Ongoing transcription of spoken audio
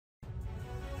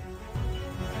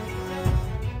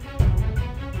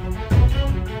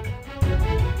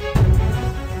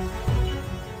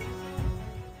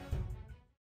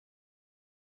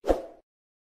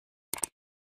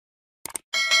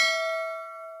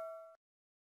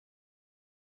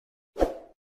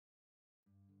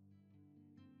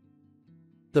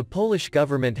The Polish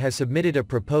government has submitted a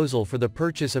proposal for the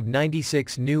purchase of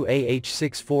 96 new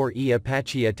AH-64E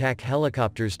Apache attack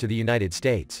helicopters to the United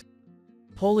States.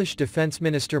 Polish Defense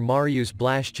Minister Mariusz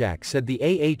Blaszczak said the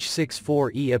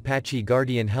AH-64E Apache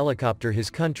Guardian helicopter his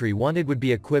country wanted would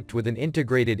be equipped with an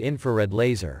integrated infrared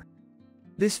laser.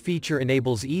 This feature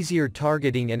enables easier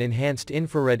targeting and enhanced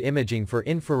infrared imaging for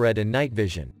infrared and night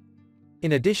vision.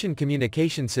 In addition,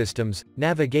 communication systems,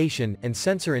 navigation, and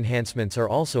sensor enhancements are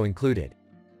also included.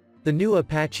 The new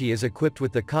Apache is equipped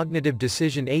with the Cognitive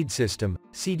Decision Aid System,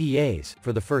 CDAS,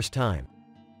 for the first time.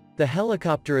 The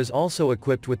helicopter is also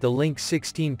equipped with the Link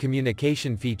 16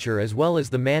 communication feature as well as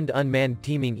the Manned-Unmanned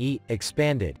Teaming E,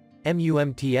 expanded,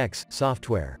 MUMT-X,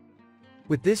 software.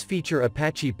 With this feature,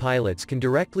 Apache pilots can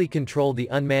directly control the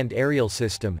Unmanned Aerial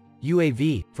System,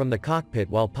 UAV, from the cockpit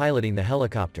while piloting the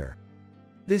helicopter.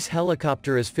 This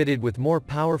helicopter is fitted with more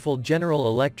powerful General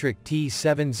Electric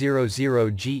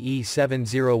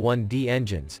T700GE701D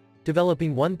engines,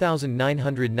 developing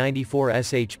 1994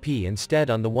 shp instead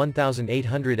on the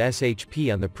 1800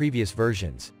 shp on the previous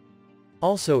versions.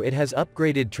 Also, it has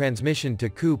upgraded transmission to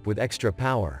coupe with extra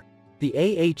power. The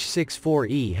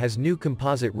AH-64E has new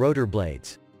composite rotor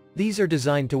blades. These are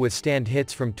designed to withstand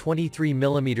hits from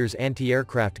 23mm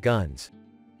anti-aircraft guns.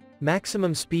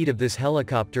 Maximum speed of this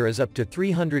helicopter is up to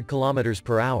 300 km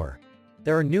per hour.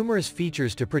 There are numerous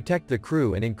features to protect the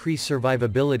crew and increase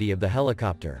survivability of the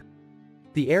helicopter.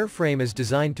 The airframe is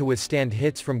designed to withstand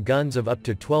hits from guns of up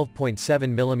to 12.7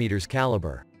 mm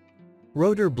caliber.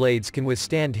 Rotor blades can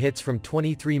withstand hits from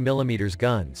 23mm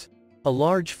guns. A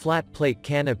large flat plate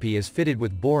canopy is fitted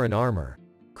with Boron armor.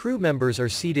 Crew members are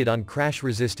seated on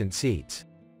crash-resistant seats.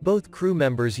 Both crew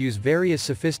members use various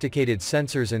sophisticated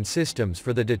sensors and systems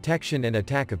for the detection and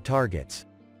attack of targets.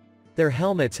 Their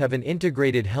helmets have an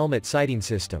integrated helmet sighting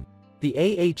system. The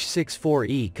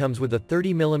AH-64E comes with a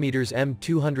 30mm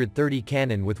M230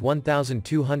 cannon with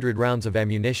 1,200 rounds of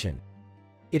ammunition.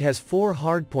 It has 4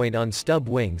 hardpoint on stub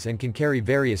wings and can carry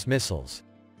various missiles.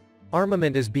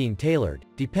 Armament is being tailored,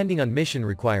 depending on mission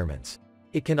requirements.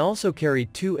 It can also carry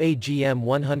 2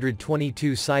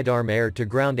 AGM-122 sidearm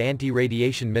air-to-ground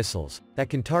anti-radiation missiles, that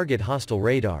can target hostile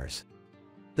radars.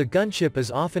 The gunship is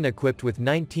often equipped with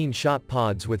 19-shot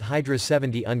pods with Hydra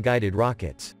 70 unguided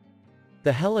rockets.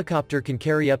 The helicopter can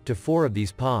carry up to 4 of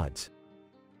these pods.